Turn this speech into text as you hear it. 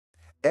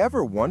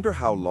Ever wonder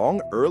how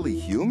long early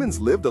humans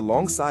lived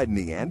alongside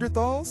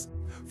Neanderthals?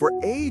 For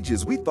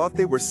ages, we thought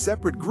they were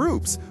separate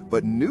groups,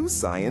 but new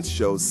science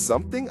shows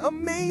something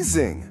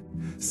amazing.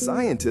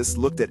 Scientists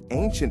looked at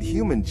ancient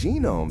human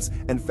genomes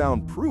and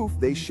found proof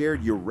they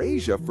shared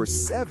Eurasia for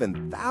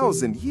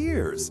 7,000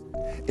 years.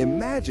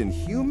 Imagine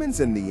humans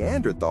and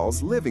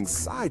Neanderthals living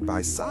side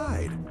by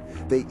side.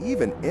 They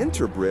even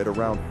interbred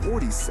around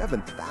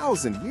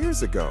 47,000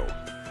 years ago.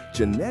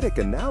 Genetic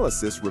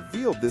analysis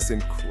revealed this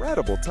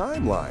incredible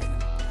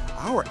timeline.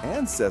 Our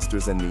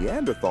ancestors and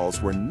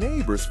Neanderthals were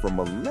neighbors for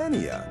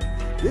millennia.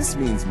 This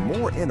means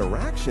more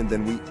interaction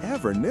than we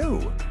ever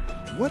knew.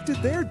 What did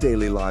their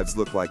daily lives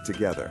look like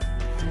together?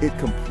 It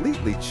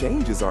completely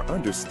changes our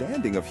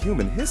understanding of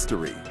human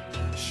history,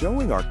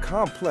 showing our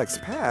complex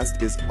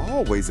past is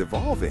always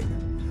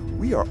evolving.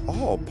 We are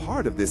all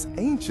part of this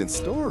ancient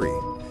story.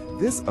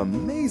 This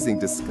amazing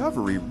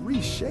discovery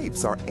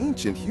reshapes our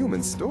ancient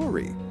human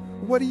story.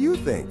 What do you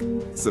think?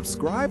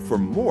 Subscribe for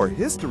more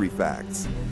history facts.